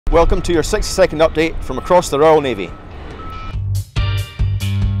Welcome to your 60-second update from across the Royal Navy.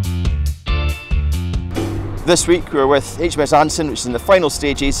 This week we're with HMS Anson, which is in the final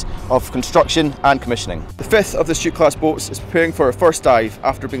stages of construction and commissioning. The fifth of the Astute class boats is preparing for her first dive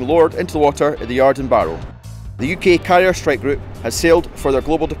after being lowered into the water at the yard in Barrow. The UK Carrier Strike Group has sailed for their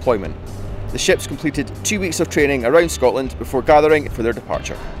global deployment. The ships completed 2 weeks of training around Scotland before gathering for their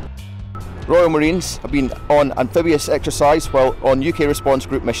departure. Royal Marines have been on amphibious exercise while on UK Response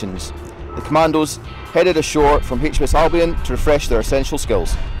Group missions. The Commandos headed ashore from HMS Albion to refresh their essential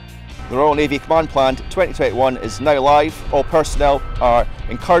skills. The Royal Navy Command Plan 2021 is now live. All personnel are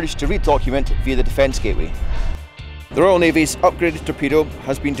encouraged to read the document via the Defence Gateway. The Royal Navy's upgraded torpedo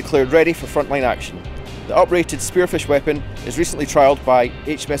has been declared ready for frontline action. The uprated Spearfish weapon is recently trialled by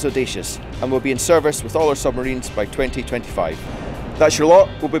HMS Audacious and will be in service with all our submarines by 2025. That's your lot.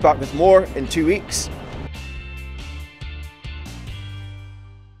 We'll be back with more in 2 weeks.